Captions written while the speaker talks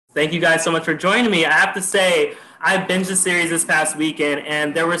Thank you guys so much for joining me. I have to say, I binged the series this past weekend,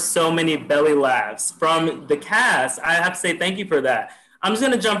 and there were so many belly laughs from the cast. I have to say thank you for that. I'm just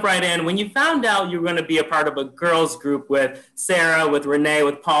going to jump right in. When you found out you were going to be a part of a girls group with Sara, with Renee,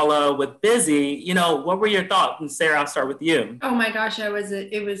 with Paula, with Busy, what were your thoughts? And Sara, I'll start with you. Oh my gosh, it was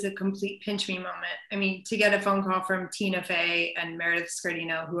a complete pinch me moment. I mean, to get a phone call from Tina Fey and Meredith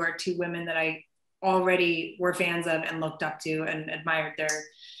Scardino, who are two women that I already were fans of and looked up to and admired their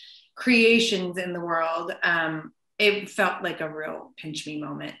creations in the world, it felt like a real pinch me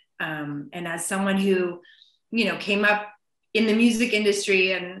moment. And as someone who, came up in the music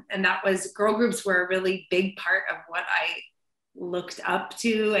industry and that was, girl groups were a really big part of what I looked up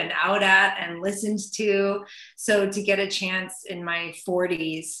to and out at and listened to. So to get a chance in my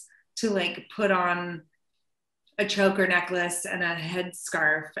 40s to like put on a choker necklace and a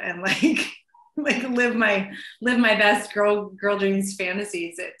headscarf and like live my best girl dreams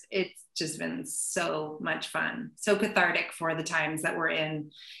fantasies, it's just been so much fun, so cathartic for the times that we're in,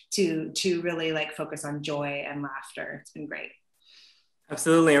 to really like focus on joy and laughter. It's been great.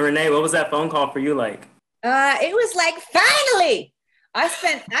 Absolutely. And Renee, what was that phone call for you like? It was like, finally. I've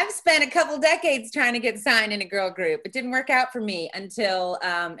spent a couple decades trying to get signed in a girl group. It didn't work out for me until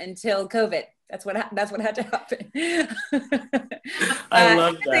COVID. That's what had to happen. I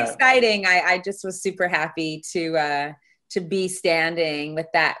love that. It's exciting. I just was super happy to be standing with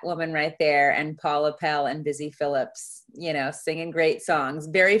that woman right there, and Paula Pell and Busy Phillips, singing great songs,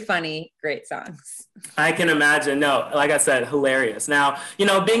 very funny, great songs. I can imagine. No, like I said, hilarious. Now,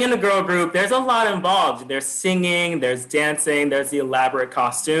 being in a girl group, there's a lot involved. There's singing, there's dancing, there's the elaborate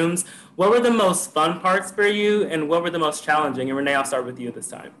costumes. What were the most fun parts for you, and what were the most challenging? And Renee, I'll start with you this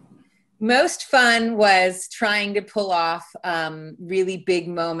time. Most fun was trying to pull off really big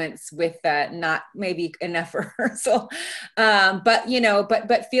moments with not maybe enough rehearsal,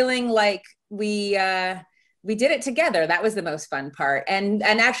 but feeling like we did it together. That was the most fun part. And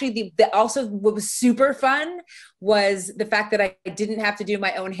actually also what was super fun was the fact that I didn't have to do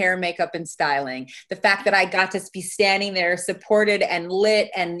my own hair, makeup, and styling. The fact that I got to be standing there supported and lit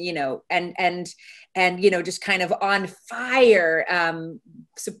and just kind of on fire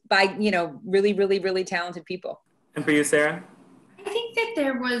by, really, really, really talented people. And for you, Sara? I think that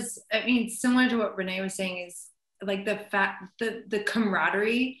there was, similar to what Renee was saying, is like the fact that the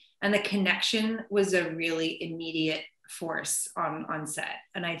camaraderie and the connection was a really immediate force on set.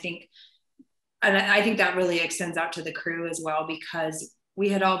 And I think that really extends out to the crew as well, because we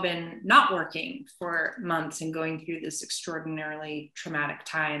had all been not working for months and going through this extraordinarily traumatic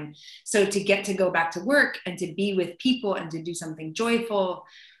time. So to get to go back to work and to be with people and to do something joyful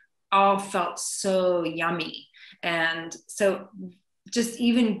all felt so yummy. And so just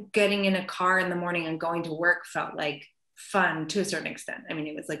even getting in a car in the morning and going to work felt like fun to a certain extent.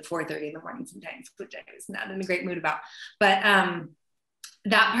 It was like 4:30 in the morning sometimes, which I was not in a great mood about. But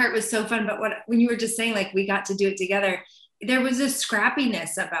that part was so fun. But when you were just saying, like, we got to do it together, there was a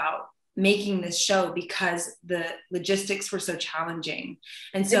scrappiness about making this show because the logistics were so challenging.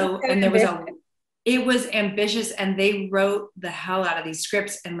 And so, and it was ambitious, and they wrote the hell out of these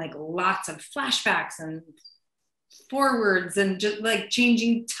scripts, and like lots of flashbacks and forwards and just like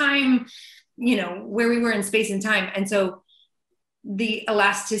changing time, where we were in space and time. And so the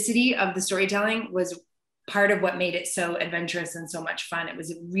elasticity of the storytelling was part of what made it so adventurous and so much fun. It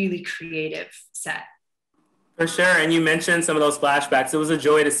was a really creative set. For sure. And you mentioned some of those flashbacks. It was a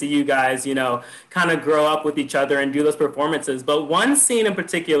joy to see you guys, kind of grow up with each other and do those performances. But one scene in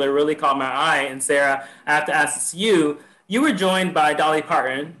particular really caught my eye. And Sara, I have to ask this to you. You were joined by Dolly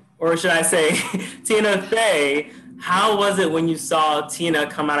Parton, or should I say Tina Fey. How was it when you saw Tina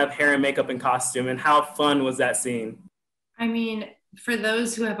come out of hair and makeup and costume, and how fun was that scene? For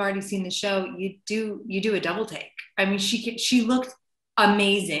those who have already seen the show, you do a double take. She looked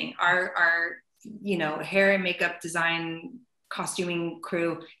amazing. Our hair and makeup design costuming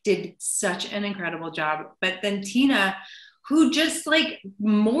crew did such an incredible job. But then Tina, who just like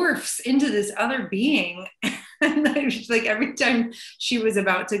morphs into this other being, and I was like, every time she was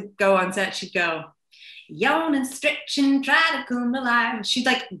about to go on set, she'd go, yawn and stretch and try to come alive. She'd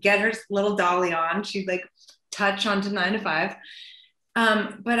like get her little dolly on. She'd like touch onto 9 to 5.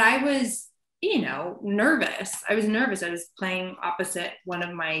 But I was, nervous. I was nervous. I was playing opposite one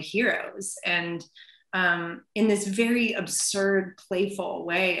of my heroes, and in this very absurd, playful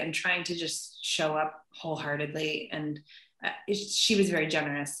way, and trying to just show up wholeheartedly. And she was very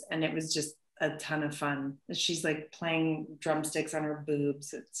generous, and it was just a ton of fun. She's like playing drumsticks on her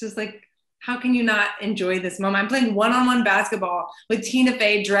boobs. It's just like how can you not enjoy this moment? I'm playing one-on-one basketball with Tina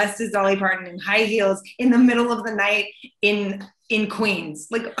Fey dressed as Dolly Parton in high heels in the middle of the night in Queens.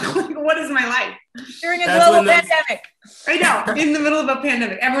 Like, what is my life? During a global pandemic. I know, in the middle of a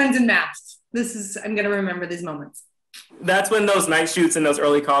pandemic. Everyone's in masks. I'm going to remember these moments. That's when those night shoots and those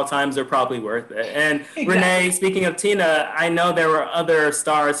early call times are probably worth it. And exactly. Renee, speaking of Tina, I know there were other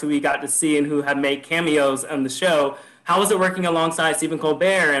stars who we got to see and who have made cameos on the show. How was it working alongside Stephen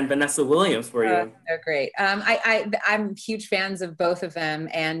Colbert and Vanessa Williams for you? They're great. I'm huge fans of both of them,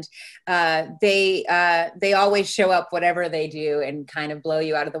 and they always show up whatever they do and kind of blow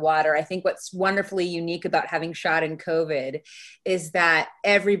you out of the water. I think what's wonderfully unique about having shot in COVID is that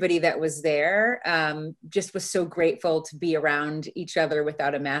everybody that was there just was so grateful to be around each other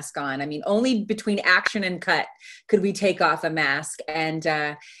without a mask on. I mean, only between action and cut could we take off a mask,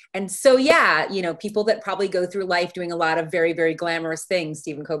 and so, yeah, you know, people that probably go through life doing a lot of very, very glamorous things,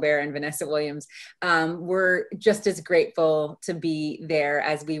 Stephen Colbert and Vanessa Williams, were just as grateful to be there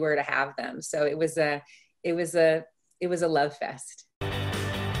as we were to have them. So it was a love fest.